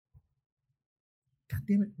God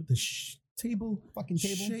damn it, with the table. Fucking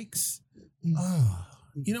table. Shakes.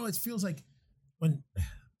 It feels like when the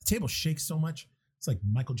table shakes so much, it's like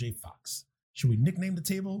Michael J. Fox. Should we nickname the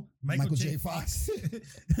table Michael J. Fox?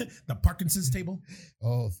 The Parkinson's table?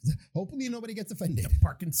 Oh, hopefully nobody gets offended. The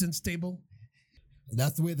Parkinson's table?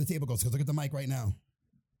 That's the way the table goes. Because look at the mic right now.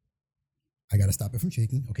 I got to stop it from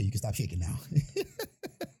shaking. Okay, you can stop shaking now.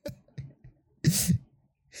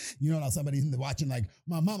 Now somebody's watching like,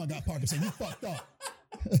 my mama got Parkinson's. You fucked up.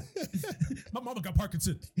 My mama got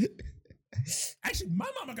Parkinson's. Actually,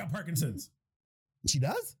 my mama got Parkinson's. She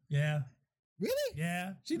does? Yeah. Really?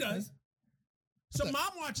 Yeah, she does. Okay. So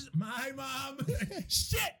mom watches my mom.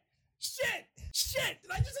 Shit. Did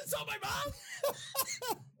I just insult my mom?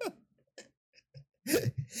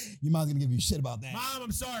 Your mom's gonna give you shit about that. Mom,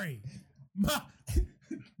 I'm sorry. Mom,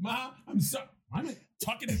 I'm sorry. I'm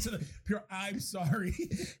talking into the pure. I'm sorry.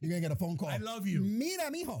 You're gonna get a phone call. I love you. Mira,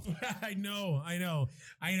 mijo. I know.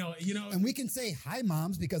 And we can say hi,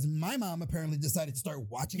 moms, because my mom apparently decided to start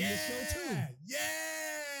watching this show too. Yeah.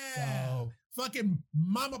 So fucking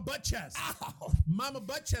Mama Butt Chest. Ow. Mama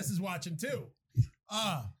Butt Chest is watching too.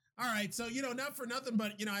 All right. So, not for nothing,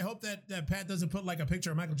 but, I hope that Pat doesn't put like a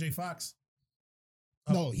picture of Michael J. Fox.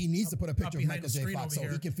 No, he needs to put a picture of Michael J. Fox so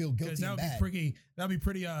he can feel guilty and bad. That'd be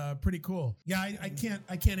pretty cool. Yeah, I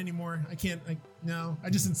can't anymore. I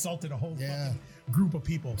just insulted a whole fucking group of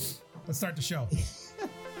people. Let's start the show.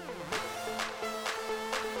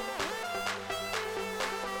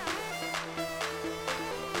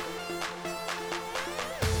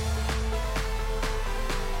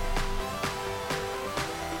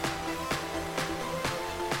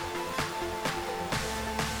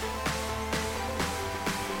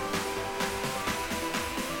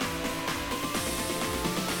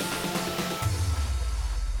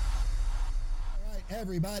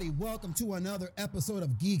 Everybody, welcome to another episode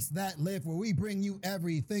of Geeks That Live, where we bring you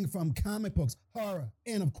everything from comic books, horror,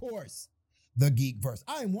 and of course, the Geekverse.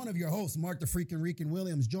 I am one of your hosts, Mark the Freakin' Reekin'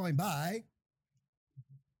 Williams, joined by...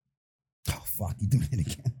 Oh, fuck, you doing it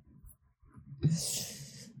again.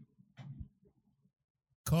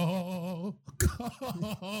 Call.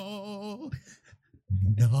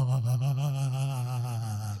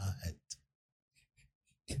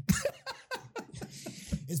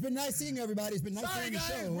 It's been nice seeing everybody. It's been nice seeing the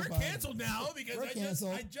show. We're canceled now because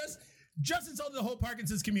I just insulted the whole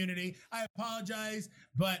Parkinson's community. I apologize,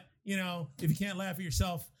 but if you can't laugh at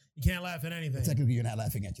yourself, you can't laugh at anything. Technically, you're not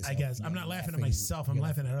laughing at yourself. I guess I'm not laughing at myself. I'm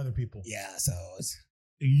laughing at other people. Yeah, so it's...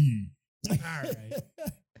 All right.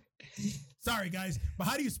 Sorry, guys, but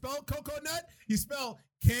how do you spell coconut? You spell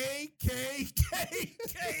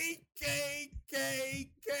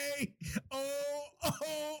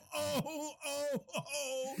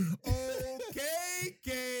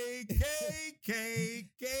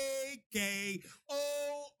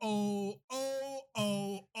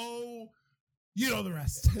You know the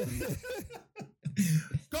rest.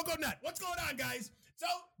 Coconut. What's going on, guys? So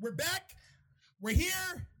we're back. We're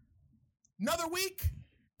here. Another week.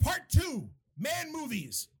 Part 2. Man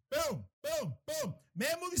movies. Boom, boom, boom.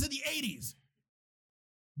 Man movies of the 80s.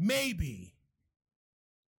 Maybe.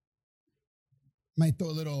 Might throw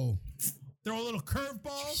a little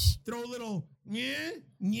curveball. Throw a little, yeah.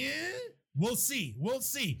 We'll see.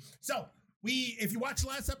 So, if you watched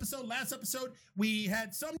last episode, we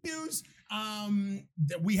had some news.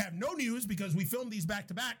 We have no news because we filmed these back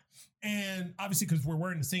to back. And obviously because we're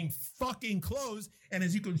wearing the same fucking clothes. And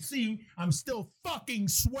as you can see, I'm still fucking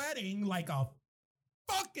sweating like a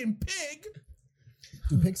fucking pig.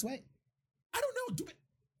 Do pigs sweat? I don't know.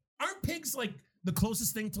 Aren't pigs like the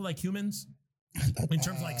closest thing to like humans? In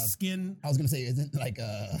terms of like skin? I was going to say, isn't like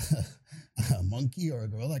a monkey or a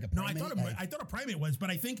gorilla, like a primate? No, I thought a primate was, but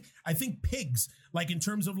I think pigs, like in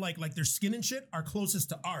terms of like their skin and shit, are closest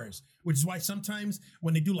to ours, which is why sometimes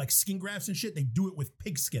when they do like skin grafts and shit, they do it with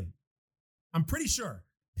pig skin. I'm pretty sure.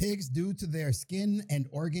 Pigs, due to their skin and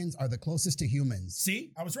organs, are the closest to humans.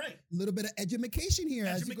 See? I was right. A little bit of education here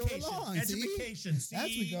as you go along. Education. See? As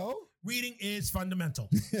we go. Reading is fundamental.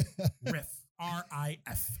 RIF.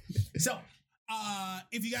 R-I-F. So,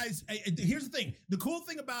 if you guys, here's the thing. The cool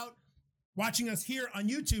thing about watching us here on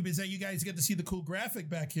YouTube is that you guys get to see the cool graphic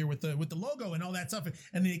back here with the logo and all that stuff,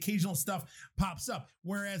 and the occasional stuff pops up.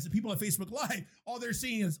 Whereas the people at Facebook Live, all they're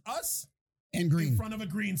seeing is us and green in front of a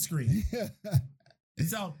green screen.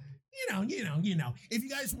 So, you know. If you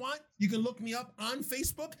guys want, you can look me up on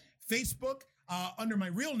Facebook. Under my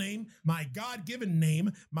real name, my God-given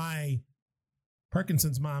name, my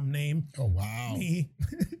Parkinson's mom name. Oh, wow. Me.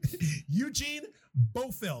 Eugene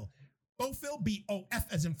Bofill. Bofill, B-O-F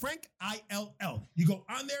as in Frank, I-L-L. You go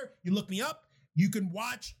on there, you look me up, you can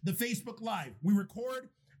watch the Facebook Live. We record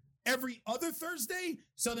every other Thursday.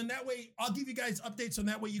 So then that way I'll give you guys updates on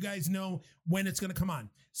that way you guys know when it's going to come on.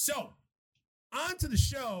 So on to the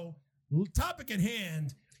show. Topic at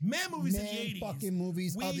hand. Man movies in the 80s. Fucking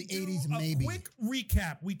movies of the 80s, a maybe. Quick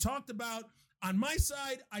recap. We talked about, on my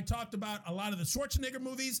side, I talked about a lot of the Schwarzenegger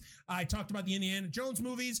movies. I talked about the Indiana Jones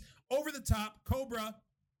movies. Over the Top, Cobra,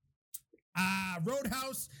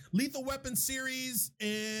 Roadhouse, Lethal Weapon series,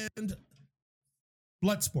 and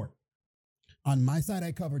Bloodsport. On my side,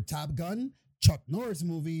 I covered Top Gun, Chuck Norris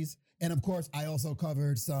movies, and of course, I also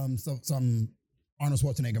covered some Arnold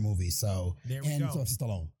Schwarzenegger movies. So there we and go. Sylvester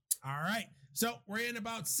Stallone. All right. So we're in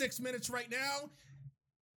about 6 minutes right now.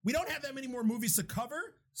 We don't have that many more movies to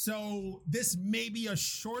cover, so this may be a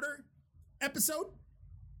shorter episode.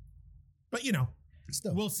 But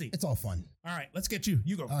Still, we'll see. It's all fun. All right, let's get you.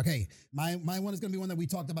 You go. Okay, my one is going to be one that we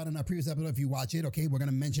talked about in our previous episode. If you watch it, okay, we're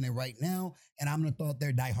going to mention it right now, and I'm going to throw out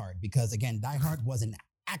there Die Hard because again, Die Hard was an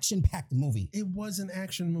action-packed movie. It was an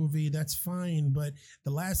action movie. That's fine, but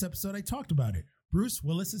the last episode I talked about it. Bruce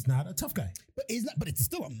Willis is not a tough guy. But he's not. But it's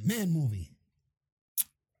still a man movie.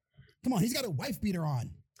 Come on, he's got a wife beater on.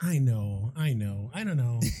 I know. I don't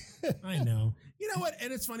know. I know. You know what?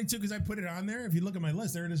 And it's funny too because I put it on there. If you look at my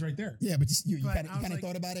list, there it is right there. Yeah, but you kind of like,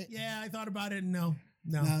 thought about it. Yeah, I thought about it. No.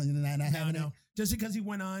 Not having it. Just because he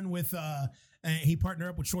went on with he partnered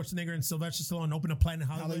up with Schwarzenegger and Sylvester Stallone and opened a Planet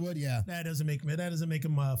Hollywood. Yeah. That doesn't make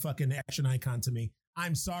him a fucking action icon to me.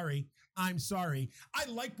 I'm sorry. I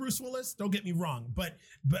like Bruce Willis. Don't get me wrong, but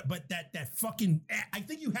that fucking. I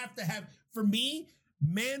think you have to have, for me,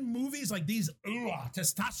 man movies like these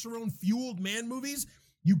testosterone fueled man movies.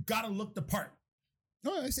 You gotta look the part.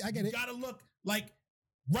 Oh, I get it. You gotta look like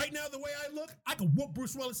right now. The way I look, I can whoop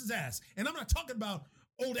Bruce Willis's ass, and I'm not talking about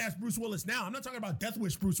old ass Bruce Willis now. I'm not talking about Death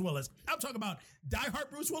Wish Bruce Willis. I'm talking about Die Hard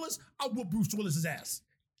Bruce Willis. I'll whoop Bruce Willis's ass.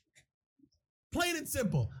 Plain and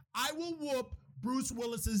simple. I will whoop Bruce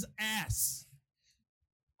Willis's ass.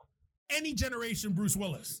 Any generation Bruce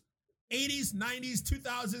Willis. 80s, 90s,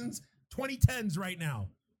 2000s, 2010s right now.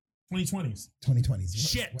 2020s. 2020s.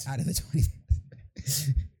 Shit. We're out of the 20s.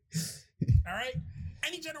 All right?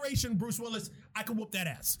 Any generation Bruce Willis, I can whoop that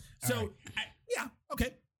ass. So, right.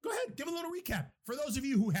 Okay. Go ahead. Give a little recap. For those of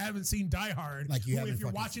you who haven't seen Die Hard, like if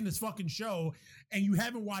you're watching this fucking show and you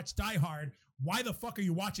haven't watched Die Hard, why the fuck are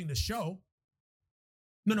you watching the show?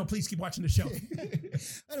 No, please keep watching the show.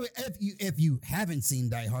 Anyway, if you haven't seen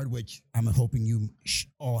Die Hard, which I'm hoping you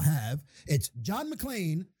all have, it's John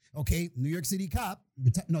McClane, okay, New York City cop.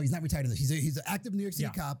 No, he's not retired in this. He's an active New York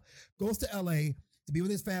City cop, goes to LA to be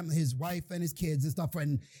with his family, his wife and his kids and stuff,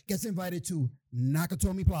 and gets invited to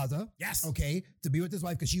Nakatomi Plaza. Yes. Okay, to be with his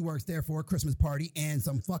wife because she works there for a Christmas party, and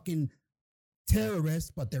some fucking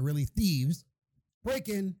terrorists, but they're really thieves, break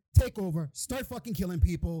in, take over, start fucking killing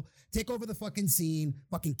people, take over the fucking scene,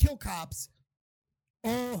 fucking kill cops.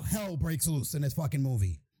 All hell breaks loose in this fucking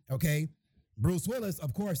movie. Okay? Bruce Willis,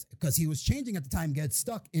 of course, because he was changing at the time, gets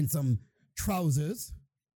stuck in some trousers,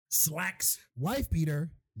 slacks, wife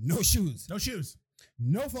beater, no shoes.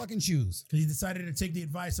 No fucking shoes. Because he decided to take the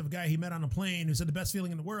advice of a guy he met on a plane who said the best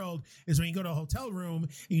feeling in the world is when you go to a hotel room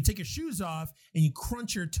and you take your shoes off and you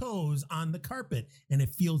crunch your toes on the carpet and it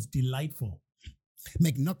feels delightful.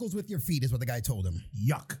 Make knuckles with your feet is what the guy told him.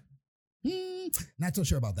 Yuck. Not so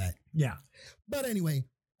sure about that. Yeah. But anyway,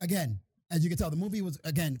 again, as you can tell, the movie was,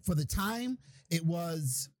 again, for the time, it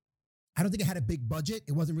was, I don't think it had a big budget.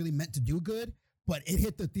 It wasn't really meant to do good, but it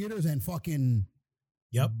hit the theaters and fucking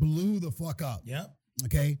blew the fuck up. Yep.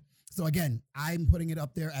 Okay. So again, I'm putting it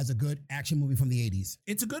up there as a good action movie from the 80s.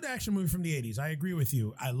 It's a good action movie from the 80s. I agree with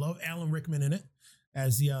you. I love Alan Rickman in it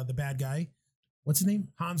as the bad guy. What's his name?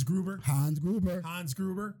 Hans Gruber.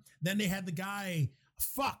 Then they had the guy,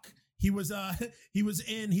 he was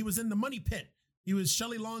in the Money Pit. He was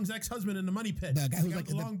Shelley Long's ex-husband in the Money Pit. The guy who's like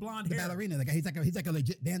long blonde hair. The ballerina. The guy, he's like a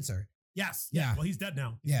legit dancer. Yes. Yeah. Well, he's dead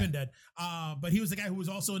now. He's been dead. But he was the guy who was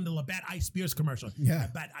also in the Labatt Ice Beers commercial. Yeah.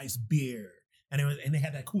 Labatt Ice Beer. And they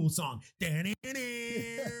had that cool song.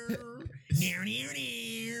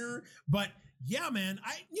 But yeah, man,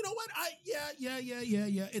 you know what?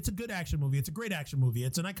 Yeah. It's a good action movie. It's a great action movie.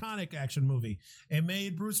 It's an iconic action movie. It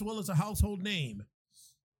made Bruce Willis a household name.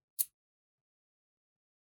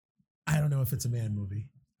 I don't know if it's a man movie.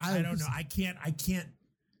 I don't know. I can't.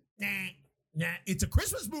 Nah. It's a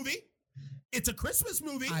Christmas movie.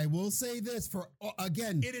 I will say this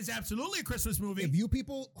again. It is absolutely a Christmas movie. If you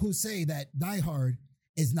people who say that Die Hard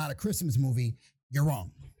is not a Christmas movie, you're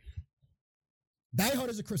wrong. Die Hard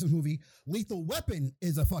is a Christmas movie. Lethal Weapon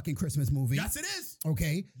is a fucking Christmas movie. Yes, it is.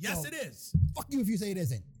 Okay? Yes, it is. Fuck you if you say it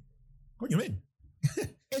isn't. What do you mean?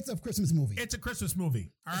 It's a Christmas movie. It's a Christmas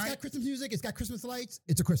movie. All right. It's got Christmas music. It's got Christmas lights.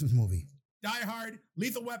 It's a Christmas movie. Die Hard,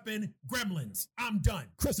 Lethal Weapon, Gremlins. I'm done.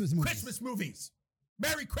 Christmas movies. Christmas movies.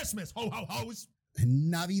 Merry Christmas, ho ho ho's.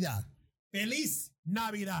 Navidad. Feliz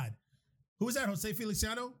Navidad. Who was that? Jose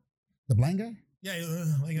Feliciano? The blind guy? Yeah,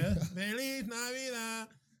 Feliz Navidad.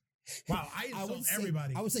 Wow, I insult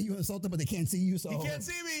everybody. I would say you insult them, but they can't see you, so He can't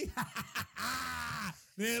see me.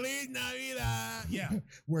 Feliz Navidad. Yeah.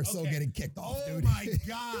 We're so getting kicked off, dude. Oh my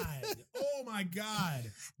God. Oh my God.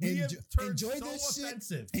 We have turned enjoy so this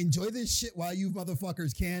offensive. shit. Enjoy this shit while you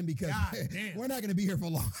motherfuckers can, because we're not going to be here for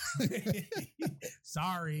long.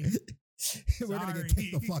 Sorry. We're going to get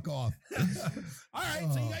kicked the fuck off. All right.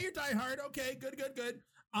 So you got your Die Hard. Okay. Good.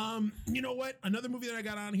 You know what? Another movie that I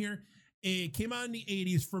got on here, it came out in the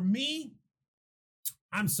 80s. For me,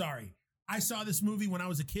 I'm sorry. I saw this movie when I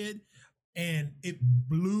was a kid and it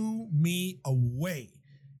blew me away.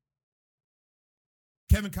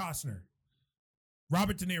 Kevin Costner,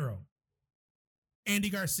 Robert De Niro, Andy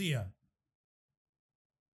Garcia,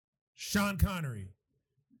 Sean Connery.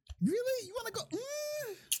 Really? You want to go?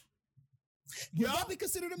 Would that be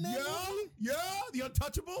considered a man movie? Yeah, The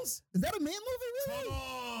Untouchables. Is that a man movie, really? Come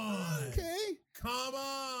on. Okay. Come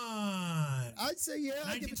on. I'd say, yeah.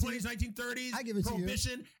 1920s, 1930s. I give it to you.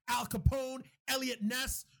 Prohibition, Al Capone, Elliot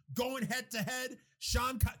Ness going head to head.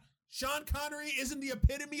 Sean Connery isn't the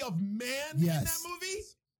epitome of man in that movie?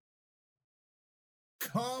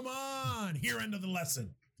 Come on. Here, end of the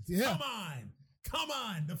lesson. Yeah. Come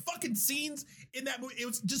on. The fucking scenes in that movie. It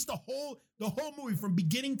was just the whole movie from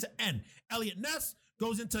beginning to end. Elliot Ness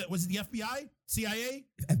goes into, was it the FBI? CIA?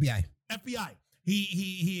 FBI.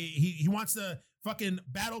 He wants to fucking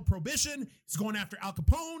battle prohibition. He's going after Al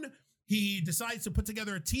Capone. He decides to put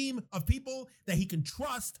together a team of people that he can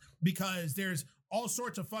trust because there's all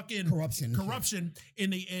sorts of fucking corruption in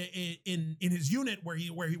the in his unit where he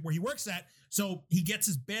works at. So he gets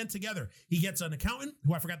his band together. He gets an accountant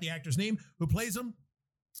who I forgot the actor's name who plays him.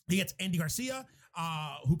 He gets Andy Garcia,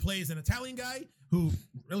 who plays an Italian guy who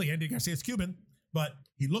really Andy Garcia is Cuban, but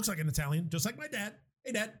he looks like an Italian, just like my dad.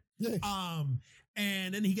 Hey, Dad. Yeah.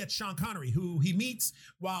 And then he gets Sean Connery, who he meets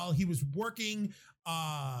while he was working.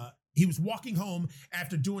 He was walking home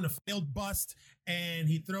after doing a failed bust, and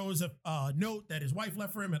he throws a note that his wife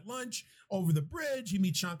left for him at lunch over the bridge. He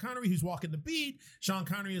meets Sean Connery, who's walking the beat. Sean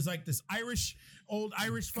Connery is like this old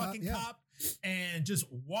Irish fucking cop, and just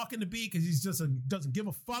walking the beat because he's just doesn't give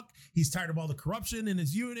a fuck. He's tired of all the corruption in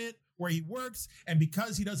his unit where he works, and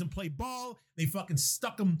because he doesn't play ball, they fucking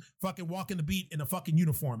stuck him fucking walking the beat in a fucking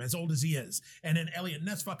uniform, as old as he is. And then Elliot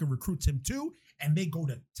Ness fucking recruits him too, and they go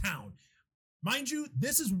to town. Mind you,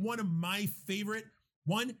 this is one of my favorite,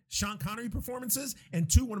 one, Sean Connery performances, and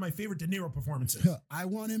two, one of my favorite De Niro performances. I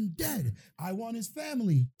want him dead. I want his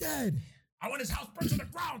family dead. I want his house burned to the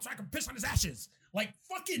ground so I can piss on his ashes. Like,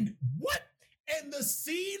 fucking what? And the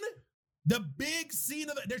scene, the big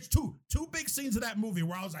scene of there's two big scenes of that movie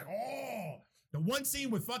where I was like, oh, the one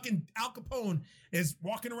scene with fucking Al Capone is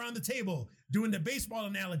walking around the table doing the baseball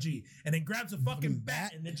analogy and then grabs a fucking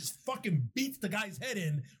bat and then just fucking beats the guy's head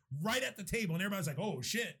in right at the table. And everybody's like, oh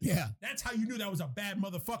shit. Yeah. That's how you knew that was a bad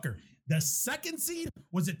motherfucker. The second scene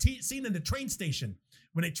was a scene in the train station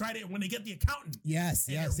when they get the accountant. Yes.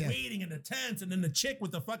 They're waiting in the tents, and then the chick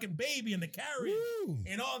with the fucking baby and the carriage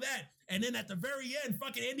and all that. And then at the very end,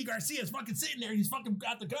 fucking Andy Garcia is fucking sitting there and he's fucking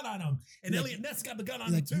got the gun on him. And Elliot Ness got the gun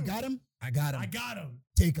on him too. You got him? I got him.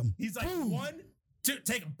 Take him. He's like, boom. 1, 2,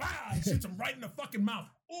 take him. Bah! He shoots him right in the fucking mouth.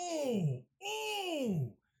 Oh.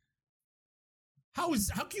 How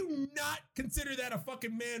can you not consider that a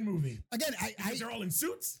fucking man movie? Again, because they're all in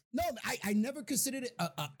suits? No, I never considered it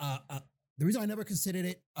the reason I never considered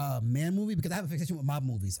it a man movie because I have a fixation with mob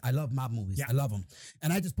movies. I love mob movies. Yeah. I love them.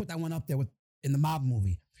 And I just put that one up there in the mob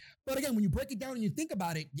movie. But again, when you break it down and you think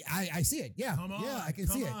about it, I see it. Yeah. Come on. Yeah, I can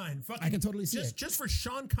see it. Fucking, I can totally see it. Just for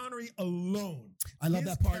Sean Connery alone. I love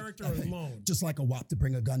that part. Character alone. Just like a wop to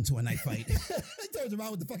bring a gun to a night fight. He turns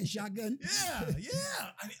around with the fucking shotgun. Yeah.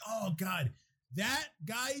 I mean, oh God. That,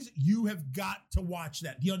 guys, you have got to watch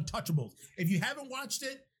that. The Untouchables. If you haven't watched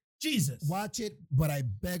it, Jesus. Watch it, but I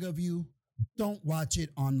beg of you, don't watch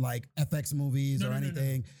it on like FX movies or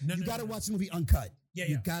anything. You got to watch the movie uncut. Yeah.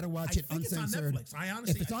 You got to watch it uncensored. It's on Netflix. I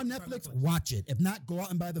honestly, if it's on Netflix, watch it. If not, go out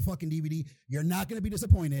and buy the fucking DVD. You're not going to be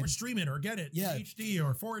disappointed. Or stream it or get it. Yeah. HD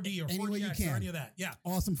or 4D or 4DX or any of that. Yeah.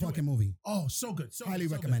 Awesome fucking movie. Oh, so good. Highly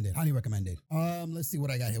recommended. Highly recommended. Let's see what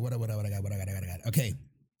I got here. What I got. Okay.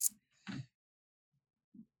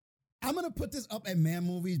 I'm going to put this up at man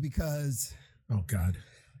movies because... Oh, God.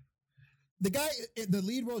 The guy, the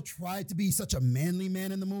lead role tried to be such a manly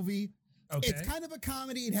man in the movie. Okay. It's kind of a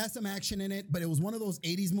comedy. It has some action in it, but it was one of those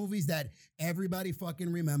 80s movies that everybody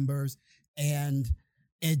fucking remembers. And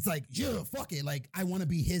it's like, yeah, fuck it. Like, I want to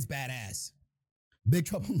be his badass. Big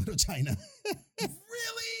Trouble in Little China.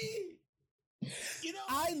 Really? You know,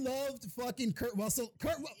 I loved fucking Kurt Russell.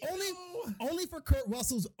 Only for Kurt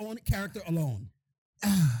Russell's own character alone.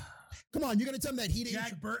 Come on, you're gonna tell me that he didn't.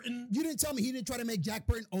 Jack Burton. You didn't tell me he didn't try to make Jack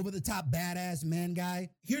Burton over the top badass man guy.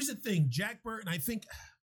 Here's the thing, Jack Burton. I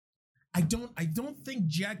don't think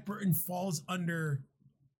Jack Burton falls under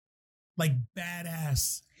like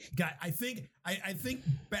badass guy. I think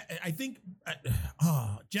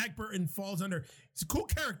Jack Burton falls under. It's a cool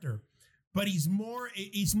character, but he's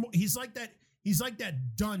like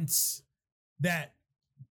that dunce that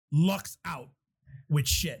lucks out with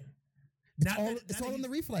shit. It's all in the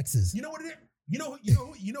reflexes. You know what it is? You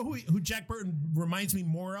know who Jack Burton reminds me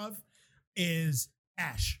more of is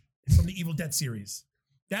Ash from the Evil Dead series.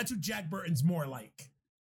 That's who Jack Burton's more like.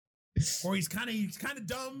 Or he's kind of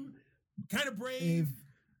dumb, kind of brave,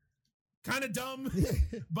 kind of dumb,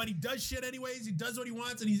 but he does shit anyways. He does what he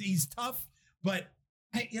wants, and he's tough. But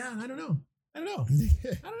I don't know. I know.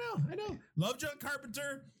 Love John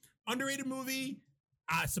Carpenter, underrated movie.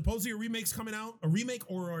 Supposedly a remake's coming out, a remake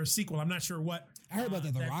or a sequel. I'm not sure what. I heard about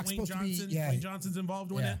that. The Rock's supposed to be. Yeah, Dwayne Johnson's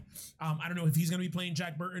involved with it. I don't know if he's going to be playing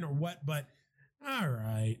Jack Burton or what, but all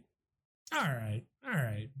right.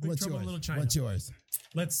 Big What's Trouble in yours? Little China. What's yours?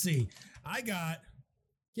 Let's see. I got.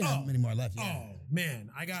 How many more left? Yeah. Oh man,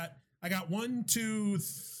 I got 1, 2,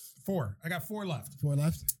 4. I got 4 left. 4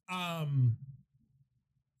 left.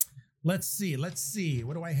 Let's see.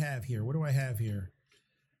 What do I have here?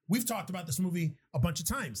 We've talked about this movie a bunch of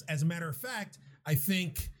times. As a matter of fact, I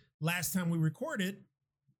think last time we recorded.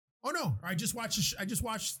 Oh no! I just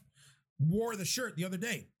watched War of the Shirt the other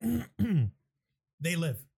day. They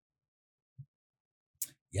Live.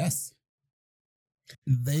 Yes.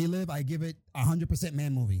 They Live. I give it 100%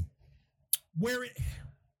 man movie.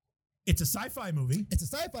 It's a sci-fi movie. It's a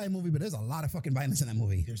sci-fi movie, but there's a lot of fucking violence in that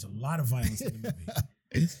movie. There's a lot of violence in the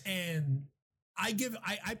movie. And I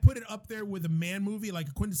put it up there with a man movie, like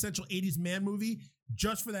a quintessential 80s man movie,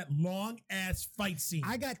 just for that long ass fight scene.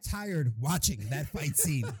 I got tired watching that fight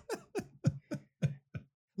scene.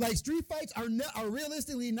 Like street fights are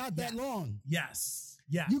realistically not that long. Yes.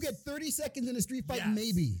 You get 30 seconds in a street fight,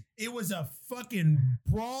 maybe. It was a fucking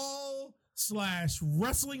brawl /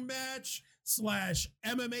 wrestling match /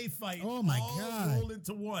 MMA fight. Oh my God. Rolled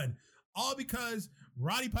into one. All because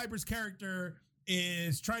Roddy Piper's character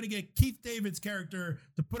is trying to get Keith David's character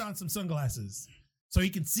to put on some sunglasses so he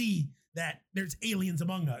can see that there's aliens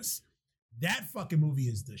among us. That fucking movie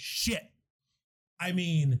is the shit. I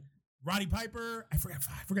mean, Roddy Piper, I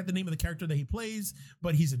forgot the name of the character that he plays,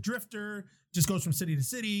 but he's a drifter, just goes from city to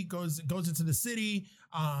city, goes into the city,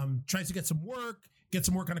 tries to get some work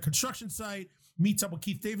on a construction site, meets up with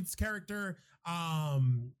Keith David's character.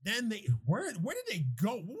 Then where did they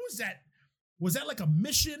go? What was that? Was that like a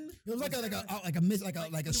mission? It was like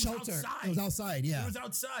a shelter. Outside. It was outside, yeah. It was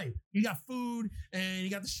outside. You got food and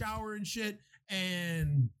you got the shower and shit.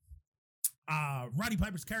 And Roddy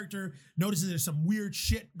Piper's character notices there's some weird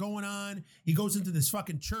shit going on. He goes into this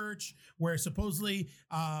fucking church where supposedly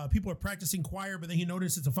people are practicing choir, but then he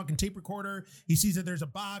notices it's a fucking tape recorder. He sees that there's a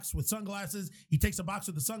box with sunglasses. He takes a box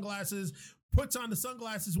with the sunglasses, puts on the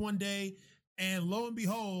sunglasses one day, and lo and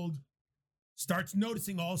behold, starts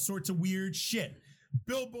noticing all sorts of weird shit.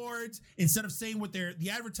 Billboards, instead of saying what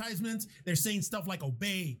the advertisements, they're saying stuff like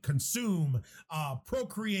obey, consume,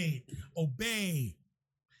 procreate, obey.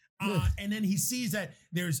 And then he sees that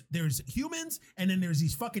there's humans and then there's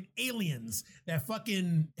these fucking aliens that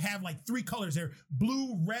fucking have like 3 colors. They're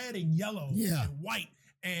blue, red, and yellow and white.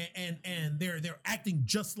 And they're acting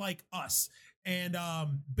just like us. And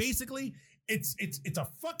basically it's a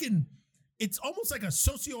fucking, it's almost like a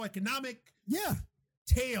socioeconomic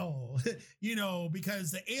tale,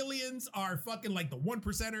 because the aliens are fucking like the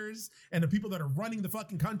 1%ers and the people that are running the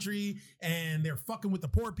fucking country, and they're fucking with the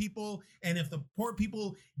poor people. And if the poor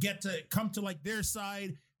people get to come to like their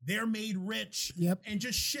side, they're made rich and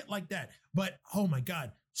just shit like that. But oh my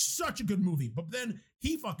God, such a good movie. But then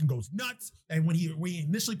he fucking goes nuts. And when he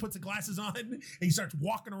initially puts the glasses on and he starts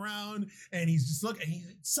walking around and he's just looking,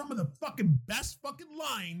 some of the fucking best fucking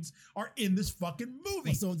lines are in this fucking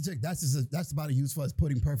movie. Well, so that's about as useful as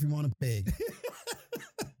putting perfume on a pig.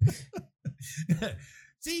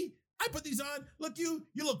 See, I put these on. Look, you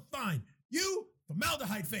look fine. You,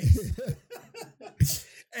 formaldehyde face.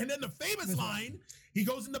 And then the famous line, he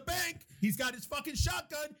goes in the bank. He's got his fucking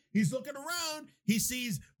shotgun. He's looking around. He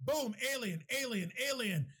sees, boom,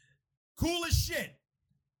 alien. Cool as shit.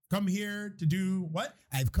 come here to do what?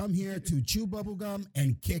 I've come here to chew bubblegum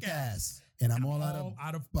and kick ass. And I'm all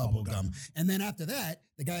out of bubble gum. And then after that,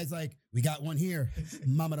 the guy's like, we got one here.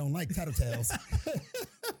 Mama don't like tattletales.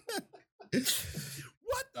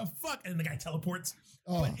 What the fuck? And the guy teleports.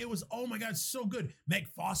 Oh. But it was, oh my God, so good. Meg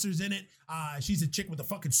Foster's in it. She's a chick with the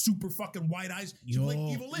fucking super fucking white eyes. She played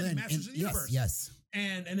Evil Lynn, Masters of the Universe. Yes.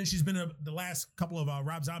 And then she's been in the last couple of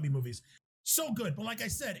Rob Zombie movies. So good. But like I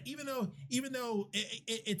said, even though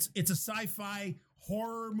it's a sci-fi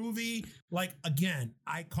horror movie, like again,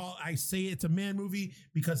 I say it's a man movie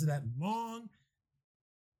because of that long,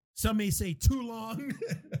 some may say too long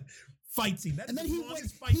fight scene. That's and then he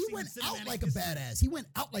went out like a badass. He went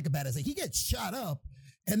out like a badass. Like he gets shot up,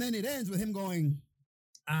 and then it ends with him going,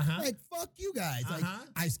 like fuck you guys. Like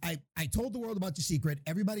I told the world about your secret.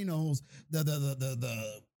 Everybody knows the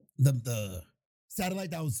satellite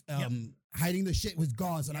that was hiding the shit was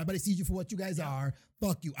gone. So everybody sees you for what you guys are.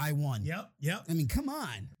 Fuck you. I won. Yep. I mean, come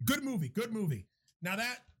on. Good movie. Now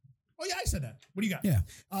that, oh yeah, I said that. What do you got? Yeah.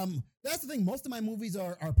 That's the thing. Most of my movies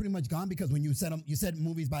are pretty much gone because when you said them, you said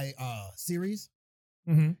movies by series.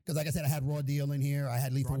 Because like I said, I had Raw Deal in here. I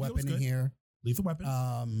had Lethal Weapon in here. Lethal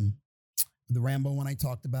Weapon. The Rambo one I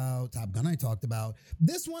talked about, Top Gun I talked about.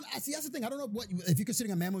 This one, that's the thing. I don't know if you're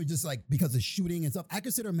considering a man movie just like because of shooting and stuff. I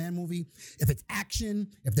consider a man movie if it's action,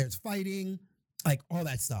 if there's fighting, like all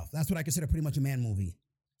that stuff. That's what I consider pretty much a man movie.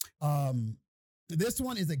 This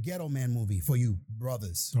one is a ghetto man movie for you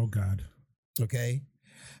brothers. Oh God. Okay.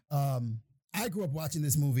 I grew up watching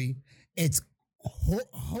this movie. It's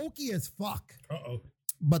hokey as fuck.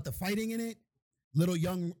 But the fighting in it, little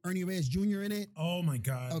young Ernie Reyes Jr. in it. Oh my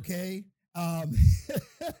God. Okay. There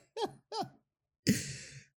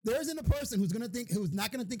isn't a person who's not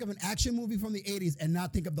gonna think of an action movie from the 80s and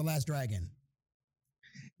not think of The Last Dragon.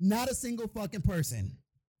 Not a single fucking person.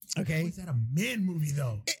 Okay. How is that a man movie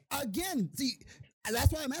though? Again, see,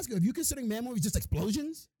 that's why I'm asking. If you considering man movies just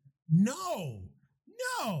explosions? No.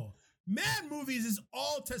 Man movies is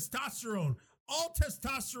all testosterone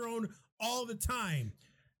all the time.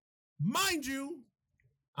 Mind you,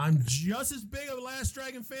 I'm just as big of a Last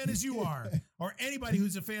Dragon fan as you are, or anybody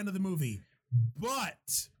who's a fan of the movie.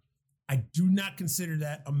 But I do not consider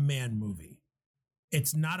that a man movie.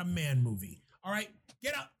 It's not a man movie. All right,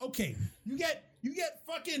 get out. Okay, you get,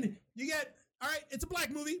 all right, it's a black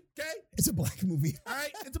movie, okay? It's a black movie. All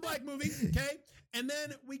right, it's a black movie, okay? And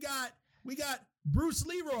then we got Bruce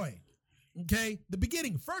Leroy, okay? The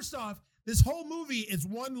beginning. First off, this whole movie is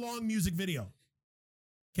one long music video,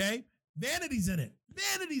 okay? Vanity's in it,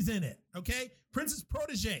 okay? Prince's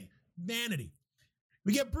protege, Vanity.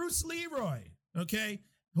 We get Bruce Leroy, okay?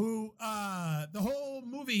 Who, the whole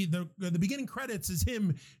movie, the beginning credits is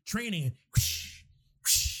him training.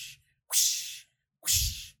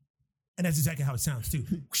 And that's exactly how it sounds too.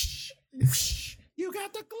 You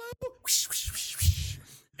got the glue.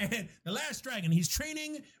 And The Last Dragon, he's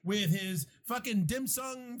training with his fucking dim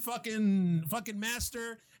sum fucking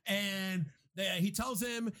master, and he tells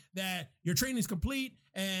him that your training is complete,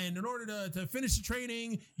 and in order to finish the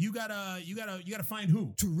training, you gotta find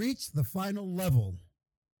who? To reach the final level,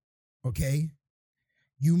 okay,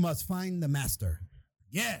 you must find the master.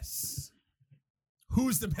 Yes.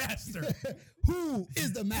 Who's the master? Who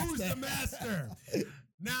is the master? Who's the master?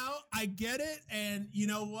 Now, I get it, and you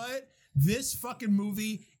know what? This fucking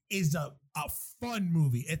movie is a fun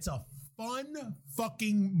movie. It's a fun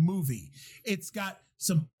fucking movie. It's got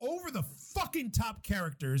some over the fucking top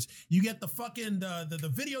characters. You get the fucking the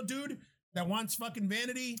video dude that wants fucking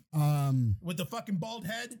Vanity with the fucking bald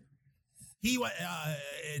head. He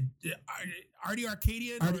Eddie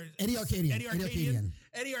Arcadian.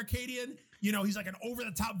 You know, he's like an over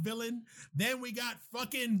the top villain. Then we got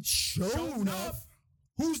fucking Shonuff.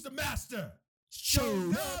 Who's the master?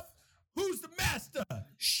 Shonuff. Who's the master?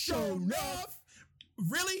 Shonuff.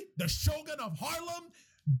 Really? The Shogun of Harlem?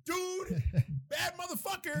 Dude, bad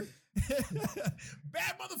motherfucker.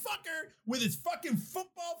 Bad motherfucker with his fucking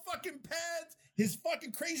football fucking pads, his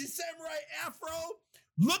fucking crazy samurai afro,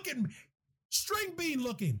 looking, string bean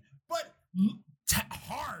looking, but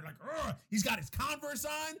hard. Like, he's got his Converse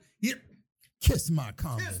on. Kiss my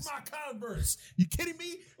Converse. Kiss my Converse. You kidding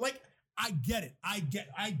me? Like, I get it.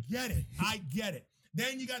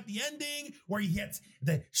 Then you got the ending where he hits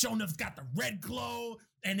the Shonuff's got the red glow,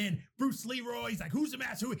 and then Bruce Leroy's like, who's the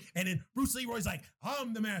master? And then Bruce Leroy's like,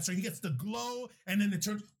 I'm the master. He gets the glow, and then it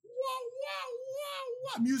turns,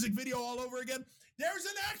 music video all over again. There's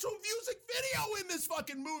an actual music video in this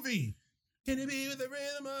fucking movie. Can it be with the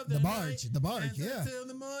rhythm of the barge, yeah. Till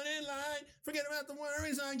the morning light, forget about the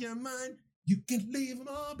worries on your mind. You can leave them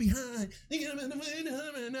all behind.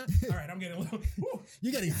 All right, I'm getting a little. Woo.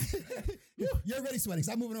 You're getting. You're already sweating.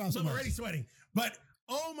 Stop moving around so I'm much. already sweating. But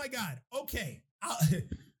oh my God. Okay,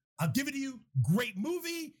 I'll give it to you. Great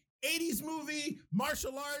movie, 80s movie,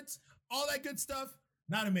 martial arts, all that good stuff.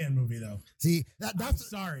 Not a man movie though. See, I'm that's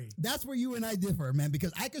sorry. That's where you and I differ, man.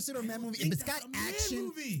 Because I consider a man movie if it's got a man action.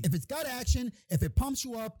 movie. If it's got action, if it pumps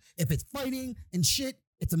you up, if it's fighting and shit,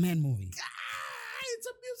 it's a man movie. It's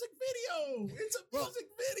a music video. It's a music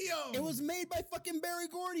video. It was made by fucking Barry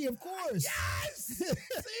Gordy, of course. Yes.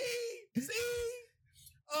 See.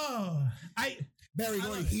 Oh, Barry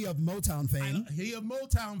Gordy, he of Motown fame. He of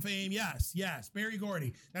Motown fame. Yes. Barry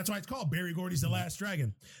Gordy. That's why it's called Barry Gordy's The Last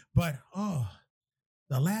Dragon. But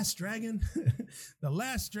The Last Dragon. The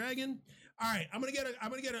Last Dragon. All right, I'm gonna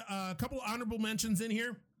get a couple of honorable mentions in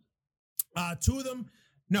here. Two of them,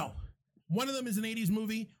 no. One of them is an 80s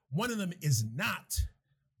movie. One of them is not.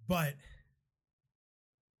 But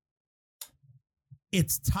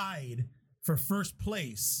it's tied for first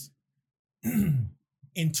place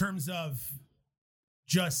in terms of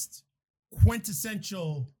just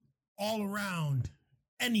quintessential, all around,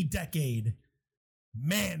 any decade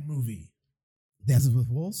man movie. Dances with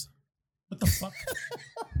Wolves? What the fuck?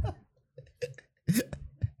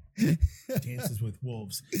 Dances with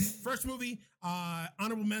Wolves. First movie,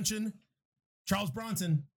 honorable mention, Charles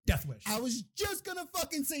Bronson, Death Wish. I was just gonna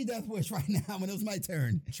fucking say Death Wish right now when it was my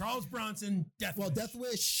turn. Charles Bronson, Death Wish. Well, Death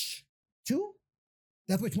Wish 2?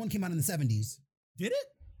 Death Wish 1 came out in the 70s. Did it?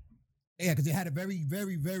 Yeah, because it had a very,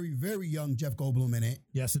 very, very, very young Jeff Goldblum in it.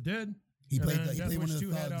 Yes, it did. He played one of the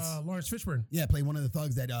thugs. Had Lawrence Fishburne. Yeah, played one of the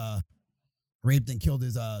thugs that raped and killed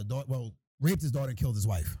his daughter. Well, raped his daughter and killed his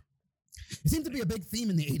wife. It seemed to be a big theme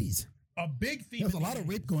in the 80s. A big theme. There was a lot of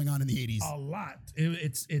rape going on in the 80s. A lot.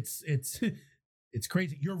 It's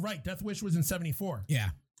crazy. You're right. Death Wish was in 74. Yeah.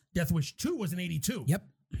 Death Wish 2 was in 82. Yep.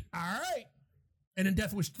 All right. And then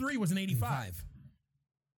Death Wish 3 was in 85.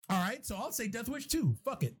 All right. So I'll say Death Wish 2.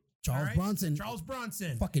 Fuck it. Charles Bronson. Charles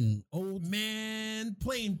Bronson. Fucking old man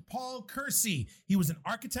playing Paul Kersey. He was an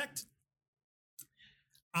architect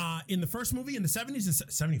in the first movie in the 70s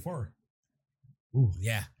and 74. Ooh,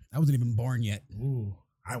 yeah. I wasn't even born yet. Ooh,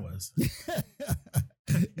 I was.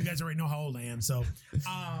 You guys already know how old I am. So,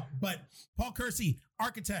 but Paul Kersey,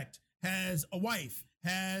 architect, has a wife,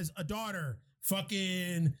 has a daughter,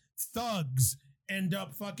 fucking thugs end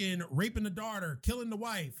up fucking raping the daughter, killing the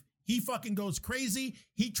wife. He fucking goes crazy.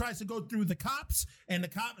 He tries to go through the cops and the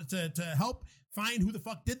cops to help find who the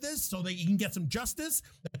fuck did this so that he can get some justice.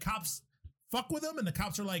 The cops fuck with him and the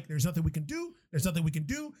cops are like, there's nothing we can do. There's nothing we can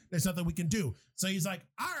do. There's nothing we can do. So he's like,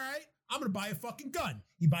 all right, I'm going to buy a fucking gun.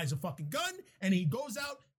 He buys a fucking gun and he goes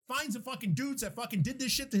out, finds the fucking dudes that fucking did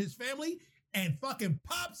this shit to his family and fucking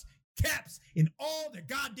pops caps in all their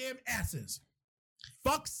goddamn asses.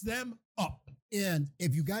 Fucks them up. And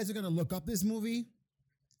if you guys are going to look up this movie,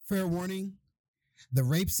 fair warning, the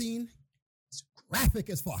rape scene is graphic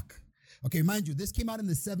as fuck. Okay, mind you, this came out in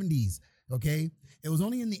the 70s, okay? It was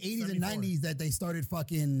only in the 80s 74. and 90s that they started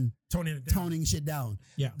fucking toning shit down.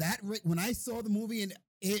 Yeah. When I saw the movie, and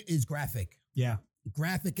it is graphic. Yeah.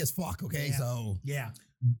 Graphic as fuck, okay? Yeah. So yeah.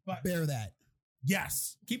 But bear that.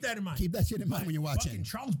 Yes. Keep that in mind. Keep that shit in mind when you're watching. Fucking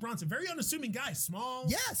Charles Bronson, very unassuming guy, small.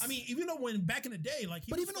 Yes. I mean, even though when back in the day, like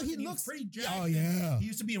but even though he looks pretty jacked. Oh yeah. He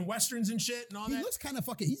used to be in westerns and shit and all that. He looks kind of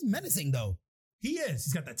fucking, he's menacing though. He is.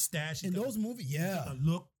 He's got that stash. In those movies, yeah. The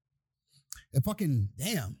look. It fucking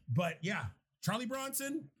damn. But yeah. Charlie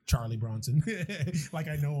Bronson. Like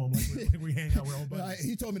I know him. Like we hang out. We're old buddies.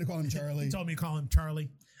 He told me to call him Charlie. He told me to call him Charlie.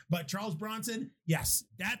 But Charles Bronson, yes,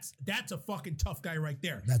 that's a fucking tough guy right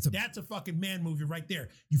there. That's a fucking man movie right there.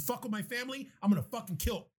 You fuck with my family, I'm gonna fucking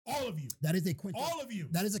kill all of you. That is all of you.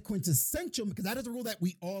 That is a quintessential, because that is a rule that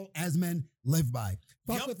we all as men live by.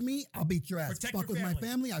 Fuck with me, I'll beat your ass. Protect Fuck your with family. my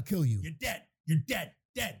family, I'll kill you. You're dead.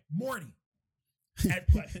 Morty.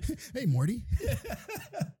 Hey, Morty.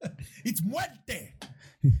 It's muerte.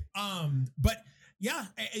 But yeah,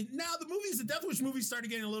 now the Death Wish movies started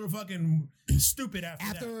getting a little fucking stupid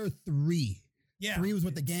after 3. Yeah. 3 was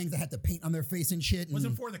with the gangs that had to paint on their face and shit.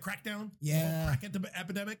 Wasn't 4 the crackdown? Yeah. The crack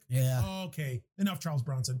epidemic? Yeah. Okay. Enough Charles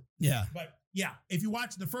Bronson. Yeah. But yeah, if you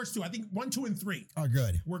watch the first 2, I think 1, 2, and 3 are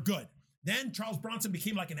good. Were good. Then Charles Bronson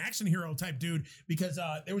became like an action hero type dude because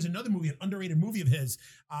there was another movie, an underrated movie of his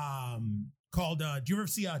called, do you ever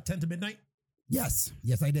see 10 to Midnight? Yes.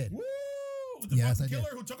 Yes, I did. Woo! The fucking killer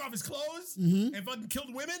who took off his clothes and fucking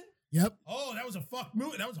killed women. Yep. Oh, that was a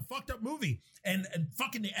fucked up movie. And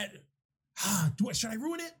fucking should I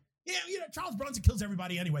ruin it? Yeah, Charles Bronson kills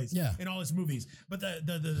everybody anyways. Yeah. In all his movies. But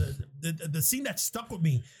the scene that stuck with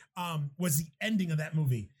me was the ending of that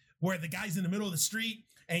movie where the guy's in the middle of the street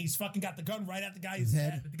and he's fucking got the gun right at the guy's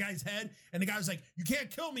head. And the guy was like, "You can't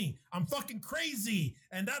kill me. I'm fucking crazy."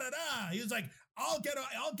 And da-da-da. He was like, I'll get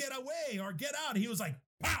away or get out. He was like,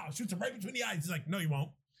 pow, shoots him right between the eyes. He's like, "No, you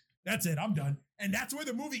won't. That's it. I'm done." And that's where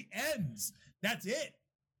the movie ends. That's it.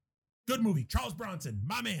 Good movie. Charles Bronson,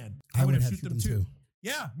 my man. I would have shoot them too.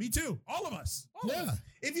 Yeah, me too. All of us. All of Yeah. us.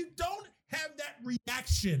 If you don't have that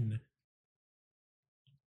reaction,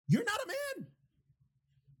 you're not a man.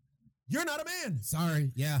 You're not a man.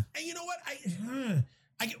 Sorry. Yeah. And you know what?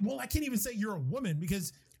 I can't even say you're a woman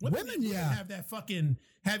because women have that fucking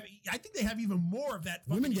I think they have even more of that.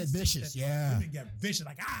 Women get vicious. Yeah. Women get vicious.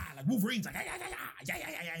 Like Wolverine's like,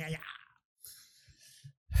 yeah.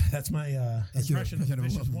 That's my impression of a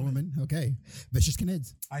vicious woman. Okay. Vicious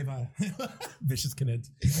Knids. I've vicious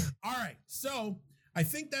Knids. All right. So I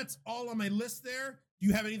think that's all on my list there. Do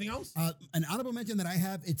you have anything else? An honorable mention that I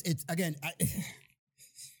have, it's again,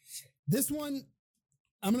 this one,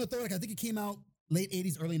 I'm going to throw it, I think it came out late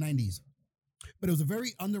 80s, early 90s. But it was a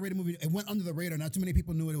very underrated movie. It went under the radar. Not too many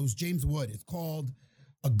people knew it. It was James Wood. It's called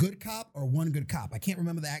A Good Cop or One Good Cop. I can't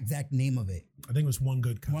remember the exact name of it. I think it was One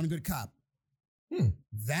Good Cop. One Good Cop.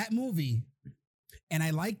 That movie, and I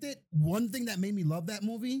liked it. One thing that made me love that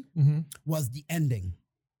movie was the ending.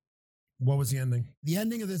 What was the ending? The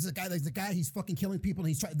ending of this is the guy, he's fucking killing people, and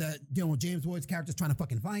he's trying James Wood's character's trying to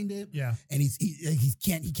fucking find it. Yeah. And he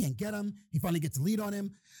can't get him. He finally gets a lead on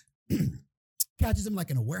him. Catches him like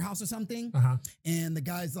in a warehouse or something. And the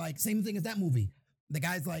guy's like, same thing as that movie. The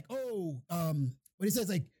guy's like, what he says,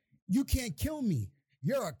 like, "You can't kill me.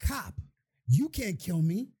 You're a cop. You can't kill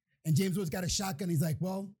me." And James Wood's got a shotgun. He's like,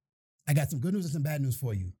 "Well, I got some good news and some bad news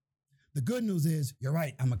for you. The good news is, you're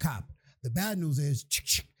right, I'm a cop. The bad news is,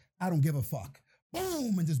 I don't give a fuck."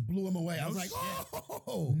 Boom, and just blew him away. I was like,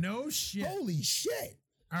 "Oh, no shit. Holy shit."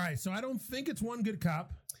 All right, so I don't think it's One Good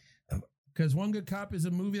Cop. Because One Good Cop is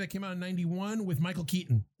a movie that came out in 91 with Michael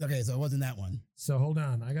Keaton. Okay, so it wasn't that one. So hold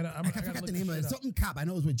on. I forgot the name of it. Something Cop. I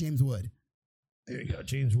know it was with James Wood. There you go,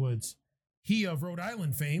 James Woods. He of Rhode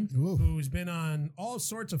Island fame, who's been on all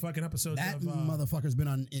sorts of fucking episodes. That of motherfucker's been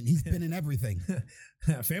on, and he's been in everything.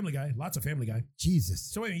 Family Guy, lots of Family Guy. Jesus.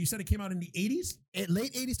 So wait a minute, you said it came out in the 80s?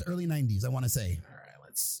 Late 80s to early 90s, I want to say. All right,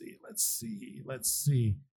 let's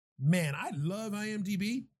see. Man, I love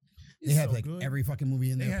IMDb. They have like good. Every fucking movie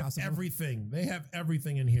in there. They have everything. They have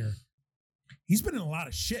everything in here. He's been in a lot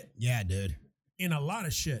of shit. Yeah, dude. In a lot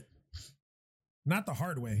of shit. Not the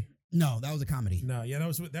hard way. No, that was a comedy. No, yeah, that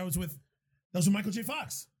was with Michael J.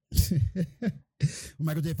 Fox.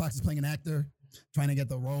 Michael J. Fox is playing an actor trying to get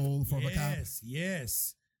the role for a cop.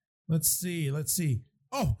 Yes. Let's see.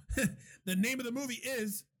 Oh, the name of the movie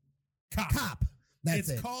is Cop.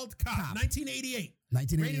 It's called Cop. 1988.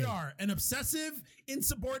 Rated R. An obsessive,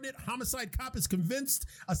 insubordinate homicide cop is convinced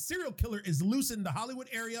a serial killer is loose in the Hollywood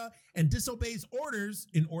area and disobeys orders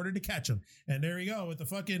in order to catch him. And there you go with the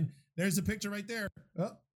fucking, there's a picture right there.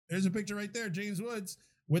 Oh, there's a picture right there. James Woods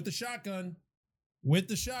with the shotgun.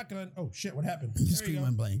 Oh shit, what happened? You scream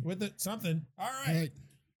on blank. With the something. All right.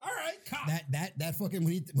 All right, Cop. That fucking,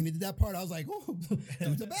 when he did that part, I was like, oh,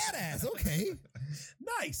 dude's a badass. Okay.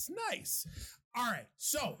 Nice. All right,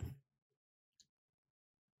 so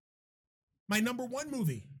my number one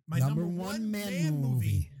movie, number one man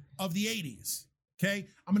movie of the 80s. Okay,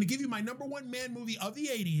 I'm going to give you my number one man movie of the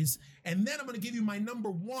 80s, and then I'm going to give you my number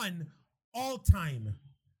one all-time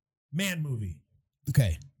man movie.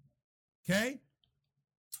 Okay.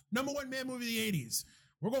 Number one man movie of the 80s.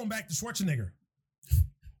 We're going back to Schwarzenegger.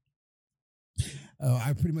 Oh,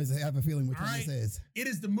 I pretty much have a feeling which one this is. It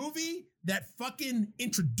is the movie that fucking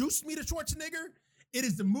introduced me to Schwarzenegger. It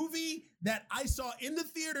is the movie that I saw in the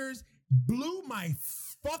theaters, blew my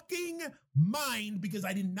fucking mind because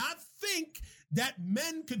I did not think that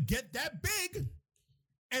men could get that big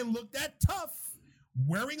and look that tough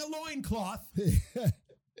wearing a loincloth.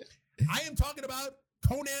 I am talking about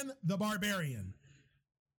Conan the Barbarian.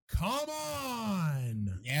 Come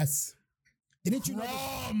on. Yes. Didn't you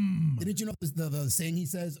know the saying he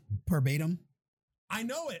says verbatim? I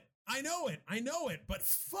know it. But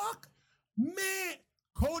fuck, man,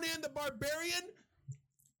 Conan the Barbarian.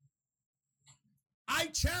 I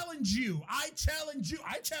challenge you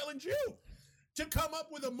to come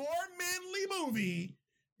up with a more manly movie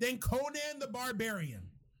than Conan the Barbarian.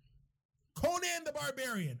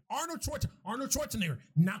 Arnold Schwarzenegger,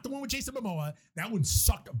 not the one with Jason Momoa. That one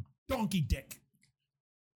sucked a donkey dick.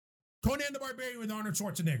 Conan the Barbarian with Arnold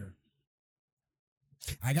Schwarzenegger.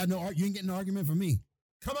 I got you ain't getting an argument from me.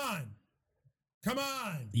 Come on.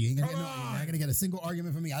 You ain't gonna you're not gonna get a single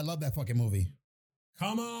argument from me. I love that fucking movie.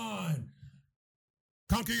 Come on.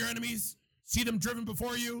 Conquer your enemies. See them driven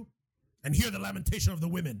before you. and hear the lamentation of the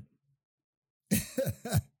women.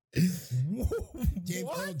 James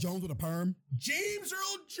Earl Jones with a perm. James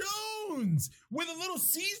Earl Jones with a little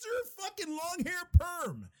Caesar fucking long hair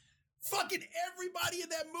perm. Fucking everybody in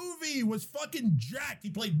that movie was fucking jacked. He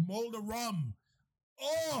played Mulder Rum.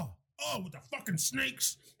 Oh, with the fucking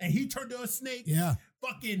snakes. And he turned to a snake. Yeah.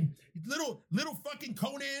 Fucking little fucking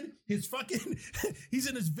Conan. His fucking, he's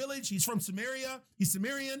in his village. He's from Samaria. He's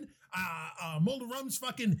Sumerian. Mulder Rum's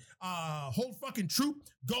fucking, whole fucking troop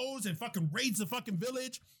goes and fucking raids the fucking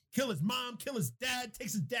village. Kill his mom, kill his dad,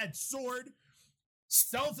 takes his dad's sword,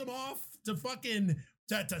 sells him off to fucking,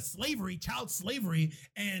 to slavery, child slavery.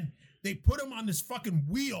 And they put him on this fucking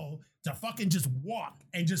wheel to fucking just walk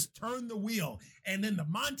and just turn the wheel. And then the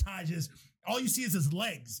montages, all you see is his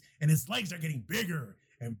legs, and his legs are getting bigger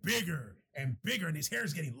and bigger and bigger, and his hair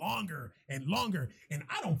is getting longer and longer. And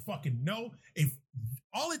I don't fucking know if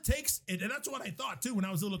all it takes, and that's what I thought too when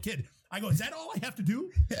I was a little kid. I go, is that all I have to do?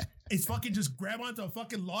 Is fucking just grab onto a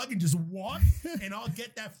fucking log and just walk, and I'll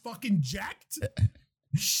get that fucking jacked?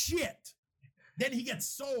 Shit. Then he gets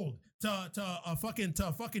sold to a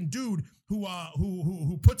fucking dude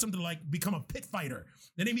who puts him to like become a pit fighter.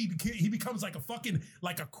 Then he becomes like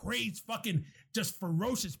a crazed fucking just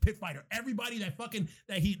ferocious pit fighter. Everybody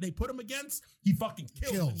they put him against, he fucking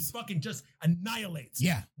kills. And he fucking just annihilates.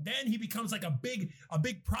 Yeah. Then he becomes like a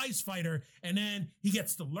big prize fighter, and then he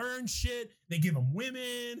gets to learn shit. They give him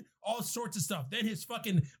women, all sorts of stuff. Then his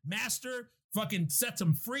fucking master fucking sets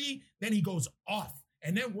him free. Then he goes off,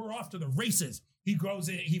 and then we're off to the races. He goes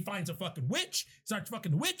in, he finds a fucking witch, starts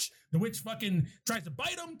fucking the witch. The witch fucking tries to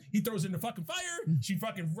bite him. He throws in the fucking fire. She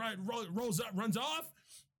fucking rolls up, runs off.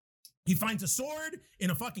 He finds a sword in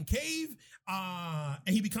a fucking cave, and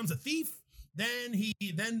he becomes a thief. Then he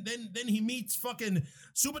meets fucking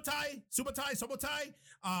Subotai,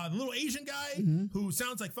 the little Asian guy who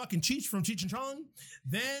sounds like fucking Cheech from Cheech and Chong.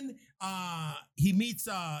 Then he meets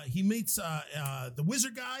the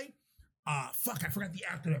wizard guy. I forgot the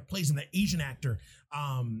actor that plays him, the Asian actor,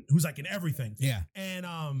 who's like in everything. Yeah. And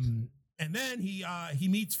then he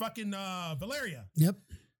meets fucking Valeria. Yep.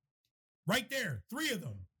 Right there. Three of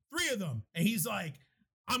them. And he's like,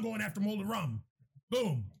 I'm going after Mulder Rum.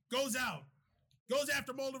 Boom. Goes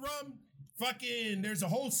after Mulder Rum. Fucking, there's a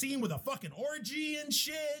whole scene with a fucking orgy and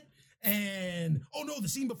shit. And, oh no, the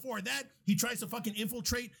scene before that, he tries to fucking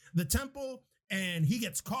infiltrate the temple. And he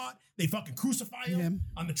gets caught. They fucking crucify him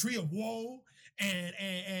on the tree of woe.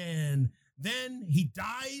 And then he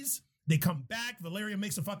dies. They come back. Valeria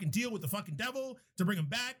makes a fucking deal with the fucking devil to bring him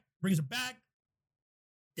back. Brings him back.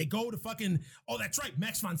 They go to fucking, oh, that's right.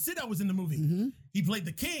 Max von Sydow was in the movie. Mm-hmm. He played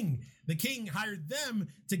the king. The king hired them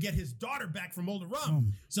to get his daughter back from Mulder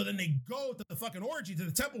Rum. So then they go to the fucking orgy, to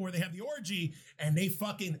the temple where they have the orgy. And they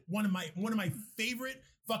fucking, one of my favorite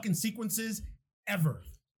fucking sequences ever.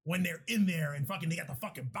 When they're in there and fucking, they got the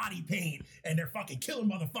fucking body paint and they're fucking killing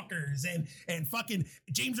motherfuckers and fucking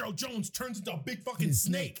James Earl Jones turns into a big fucking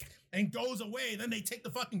snake and goes away. Then they take the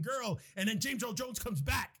fucking girl and then James Earl Jones comes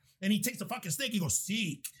back and he takes the fucking snake. He goes,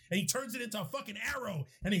 seek. And he turns it into a fucking arrow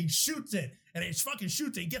and he shoots it and he fucking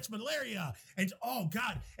shoots it. He gets malaria and oh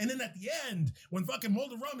God. And then at the end, when fucking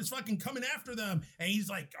Mulder Rum is fucking coming after them and he's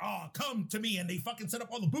like, oh, come to me. And they fucking set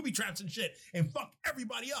up all the booby traps and shit and fuck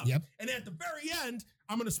everybody up. Yep. And then at the very end,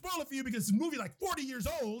 I'm going to spoil it for you because this movie like 40 years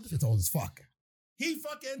old. It's old as fuck. He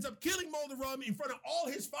fucking ends up killing Mulder Rum in front of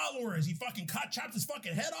all his followers. He fucking chops his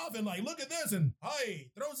fucking head off and like, look at this. And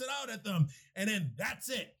hey, throws it out at them. And then that's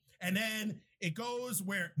it. And then it goes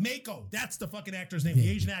where Mako, that's the fucking actor's name, the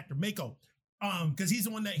Asian actor, Mako. Because he's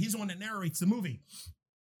the one that narrates the movie.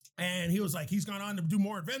 And he was like, he's gone on to do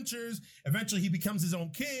more adventures. Eventually he becomes his own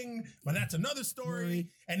king, but that's another story.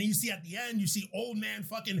 And then you see at the end, you see old man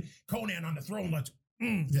fucking Conan on the throne, like,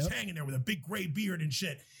 just hanging there with a big gray beard and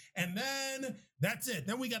shit. And then that's it.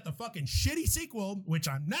 Then we got the fucking shitty sequel, which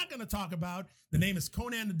I'm not going to talk about. The name is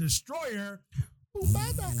Conan the Destroyer.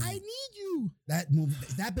 Bubata, I need you. That movie,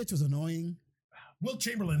 that bitch was annoying. Will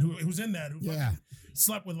Chamberlain, who's in that, who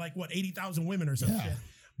slept with like, what, 80,000 women or some shit.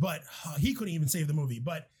 But he couldn't even save the movie.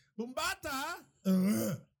 But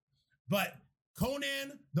Bumbata, but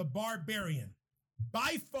Conan the Barbarian,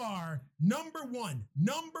 by far, number one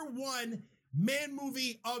man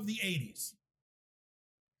movie of the 80s.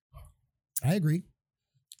 I agree.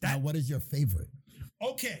 Now, what is your favorite?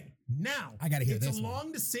 Okay, now I gotta hear this. It's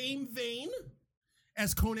along the same vein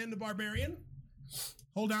as Conan the Barbarian.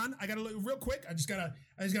 Hold on, I gotta look real quick. I just gotta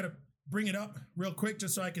bring it up real quick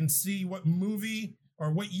just so I can see what movie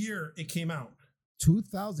or what year it came out.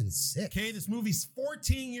 2006. Okay, this movie's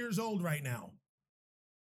 14 years old right now.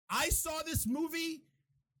 I saw this movie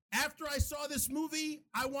After I saw this movie,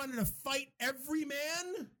 I wanted to fight every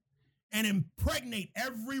man and impregnate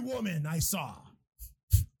every woman I saw.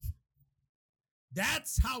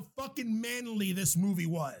 That's how fucking manly this movie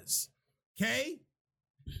was. Okay?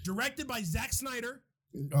 Directed by Zack Snyder.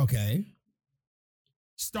 Okay.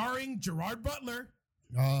 Starring Gerard Butler.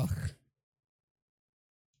 Ugh.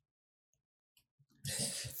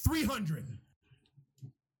 300.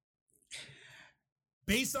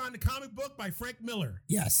 Based on the comic book by Frank Miller.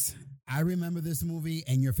 Yes. I remember this movie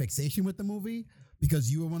and your fixation with the movie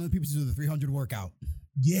because you were one of the people to do the 300 workout.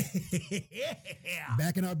 Yeah.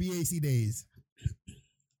 Back in our BAC days.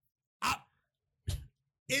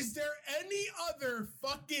 Is there any other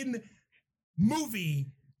fucking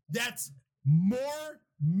movie that's more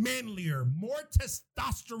manlier, more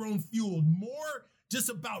testosterone fueled, more just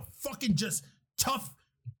about fucking just tough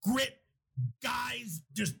grit guys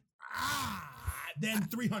just than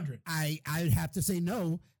 300? I'd have to say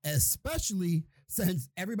no, especially since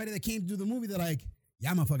everybody that came to do the movie, they're like,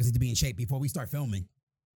 y'all motherfuckers need to be in shape before we start filming.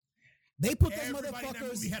 They put those Everybody in that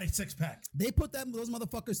motherfuckers. movie had a six pack. They put those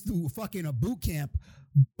motherfuckers through fucking a boot camp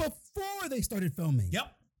before they started filming.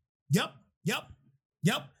 Yep.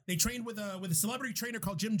 They trained with a celebrity trainer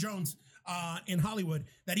called Jim Jones in Hollywood.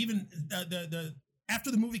 That even the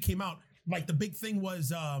after the movie came out, like the big thing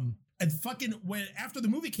was and fucking when after the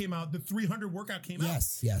movie came out, the 300 workout came out.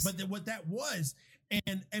 Yes. But what that was,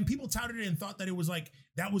 and people touted it and thought that it was like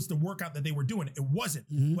that was the workout that they were doing. It wasn't.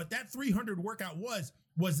 Mm-hmm. What that 300 workout was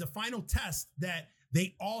the final test that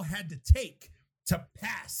they all had to take to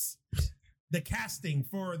pass the casting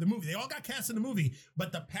for the movie. They all got cast in the movie,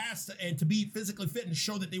 but the pass and to be physically fit and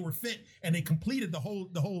show that they were fit and they completed the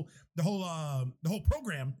whole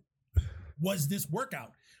program was this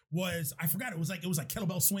workout. I forgot it was like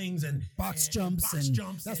kettlebell swings and box jumps.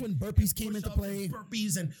 That's when burpees came into play.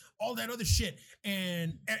 Burpees and all that other shit.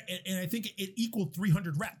 And I think it equaled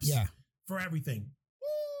 300 reps. Yeah. For everything.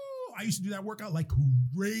 Woo! I used to do that workout like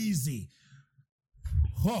crazy.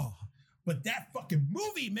 Oh, but that fucking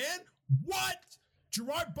movie, man. What?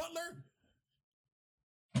 Gerard Butler?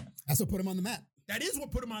 That's what put him on the map. That is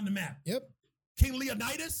what put him on the map. Yep. King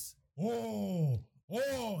Leonidas? Oh,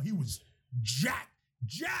 he was jacked.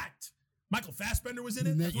 Michael Fassbender was in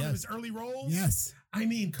it. That's one of his early roles. Yes. I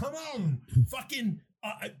mean, come on. fucking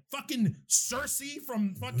Cersei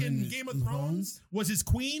from fucking Game of Thrones was his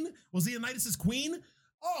queen. Was Leonidas' queen?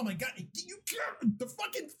 Oh my God. The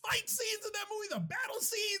fucking fight scenes in that movie, the battle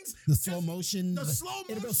scenes. The slow motion.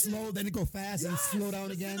 It'll go slow, then it go fast and slow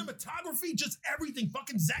down again. Cinematography, just everything.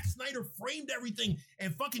 Fucking Zack Snyder framed everything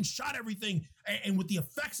and fucking shot everything. And with the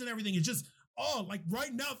effects and everything, it's just, like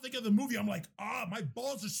right now, think of the movie. I'm like, my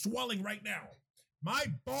balls are swelling right now. My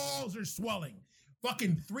balls are swelling.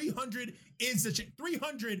 Fucking 300 is the shit.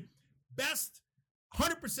 300 best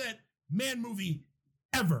 100% man movie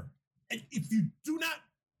ever. And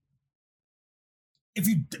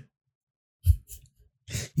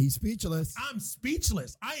he's speechless. I'm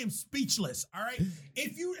speechless. I am speechless. All right.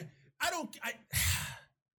 If you don't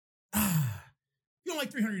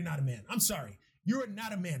like 300, you're not a man. I'm sorry. You're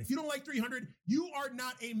not a man. If you don't like 300, you are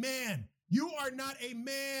not a man. You are not a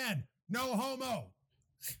man. No homo.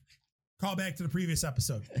 Call back to the previous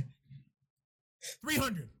episode.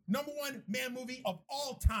 300, number one man movie of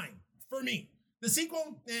all time for me. The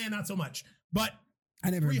sequel, not so much. But I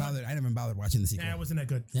never even bothered watching the sequel. It wasn't that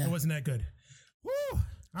good. Yeah. It wasn't that good. Woo. All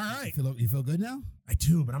right. You feel good now? I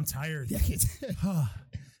do, but I'm tired. Yeah.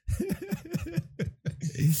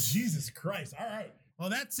 Jesus Christ. All right. Well,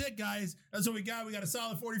 that's it, guys. That's what we got. We got a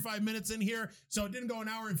solid 45 minutes in here. So it didn't go an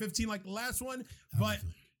hour and 15 like the last one. But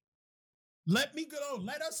let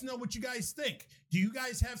us know what you guys think. Do you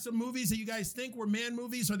guys have some movies that you guys think were man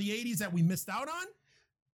movies or the 80s that we missed out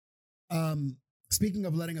on? Speaking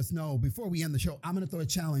of letting us know, before we end the show, I'm going to throw a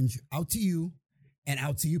challenge out to you and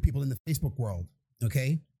out to you people in the Facebook world,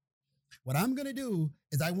 okay? What I'm going to do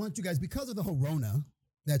is I want you guys, because of the whole Rona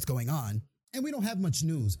that's going on, and we don't have much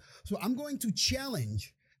news, so I'm going to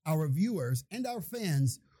challenge our viewers and our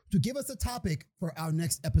fans to give us a topic for our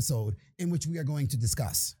next episode in which we are going to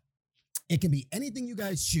discuss. It can be anything you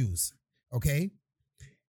guys choose, okay?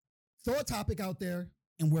 Throw a topic out there,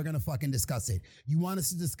 and we're going to fucking discuss it. You want us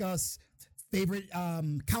to discuss favorite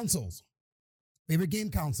consoles, favorite game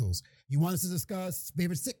consoles. You want us to discuss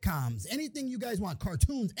favorite sitcoms, anything you guys want,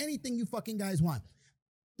 cartoons, anything you fucking guys want.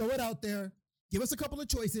 Throw it out there. Give us a couple of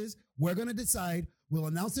choices. We're going to decide. We'll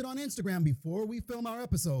announce it on Instagram before we film our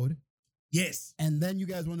episode. Yes. And then you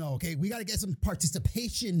guys will know, okay, we got to get some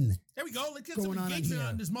participation. There we go. Let's get some engagement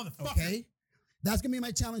on this motherfucker. Okay. That's going to be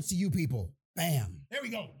my challenge to you people. Bam. There we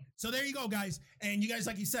go. So there you go, guys. And you guys,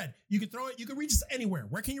 like you said, you can throw it. You can reach us anywhere.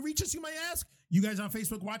 Where can you reach us, you might ask? You guys on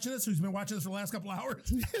Facebook watching us, who's been watching us for the last couple of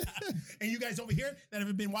hours. And you guys over here that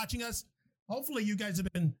have been watching us. Hopefully you guys have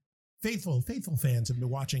been faithful fans have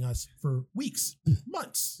been watching us for weeks,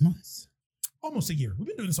 months. Almost a year. We've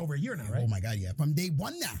been doing this over a year now, right? Oh my God, yeah. From day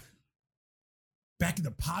one now. Back in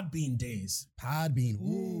the Podbean days. Podbean.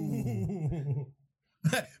 Ooh.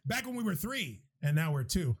 Back when we were 3 and now we're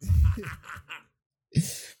 2.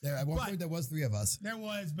 There, at one point, there was 3 of us. There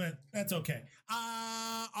was, but that's okay.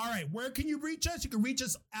 All right. Where can you reach us? You can reach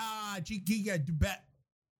us.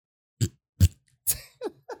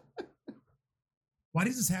 Why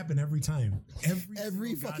does this happen every time?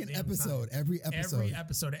 Every fucking episode. Every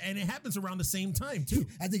episode. And it happens around the same time, too.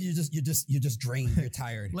 I think you're just drained. You're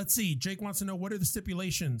tired. Let's see. Jake wants to know, what are the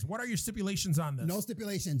stipulations? What are your stipulations on this? No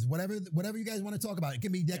stipulations. Whatever you guys want to talk about. It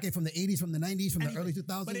can be decade from the 80s, from the 90s, from the early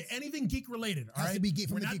 2000s. But anything geek related, all right? Has to be geek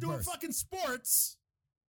from We're the not geek doing verse. fucking sports.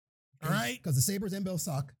 All right? Because the Sabres and Bills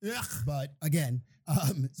suck. Ugh. But again,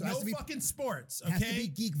 so no fucking sports, okay? Has to be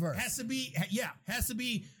geek verse. Has to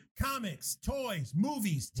be comics, toys,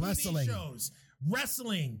 movies, TV shows,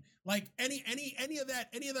 wrestling, like any of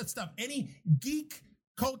that stuff, any geek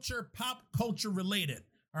culture, pop culture related.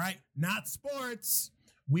 All right, not sports.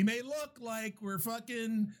 We may look like we're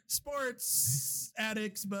fucking sports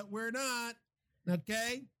addicts, but we're not.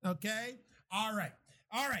 Okay. All right.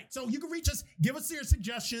 So you can reach us, give us your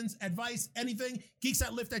suggestions, advice, anything,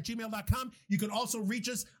 geeks@lift@gmail.com. You can also reach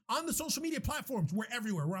us on the social media platforms. We're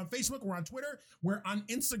everywhere. We're on Facebook. We're on Twitter. We're on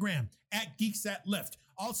Instagram @geeks@lift.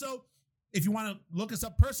 Also, if you want to look us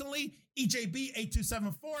up personally,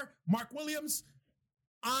 EJB8274, Mark Williams,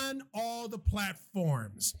 on all the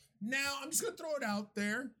platforms. Now, I'm just going to throw it out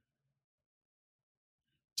there.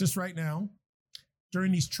 Just right now,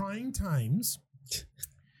 during these trying times,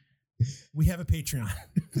 we have a Patreon.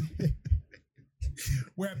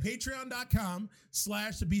 We're at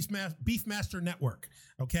patreon.com/Beefmaster Network.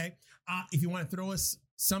 Okay. If you want to throw us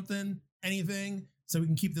something, anything, so we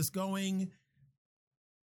can keep this going,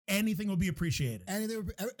 anything will be appreciated.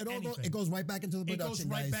 It goes right back into the production. It goes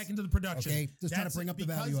right guys. back into the production. Okay. Just trying to bring up the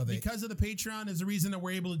value of it. Because of the Patreon is the reason that we're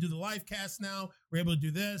able to do the live cast now. We're able to do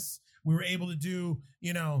this. We were able to do,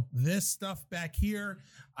 this stuff back here.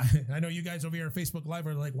 I know you guys over here on Facebook Live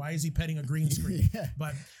are like, why is he petting a green screen? Yeah.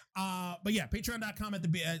 But yeah, patreon.com/the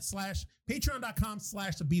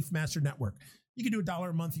Beefmaster Network. You can do $1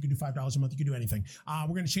 a month. You can do $5 a month. You can do anything. We're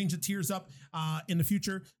going to change the tiers up in the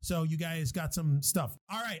future. So you guys got some stuff.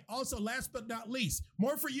 All right. Also, last but not least,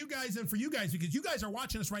 more for you guys and for you guys, because you guys are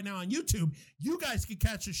watching us right now on YouTube. You guys can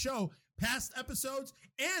catch the show, past episodes,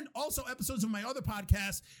 and also episodes of my other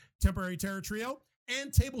podcasts, Temporary Terror Trio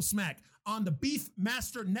and Table Smack, on the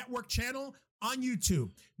Beefmaster Network channel on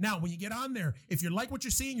YouTube. Now, when you get on there, if you like what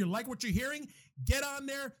you're seeing, you like what you're hearing, get on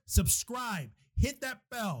there, subscribe, hit that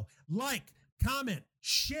bell, like, comment,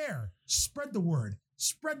 share, spread the word,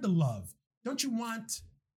 spread the love. Don't you want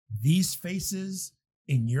these faces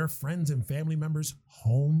in your friends and family members'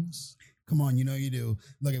 homes? Come on, you do.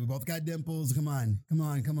 Look, we both got dimples. Come on.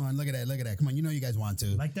 Look at that. Come on, you guys want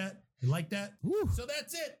to. Like that? You like that? Woo. So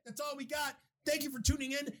that's it. That's all we got. Thank you for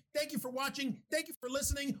tuning in. Thank you for watching. Thank you for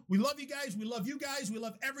listening. We love you guys. We love you guys. We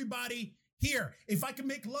love everybody here. If I could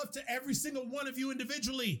make love to every single one of you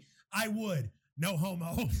individually, I would. No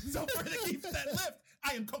homo. So for the Geeks That Lift,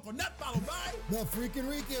 I am Coconut, followed by The Freaking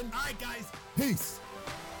Rican. All right, guys. Peace.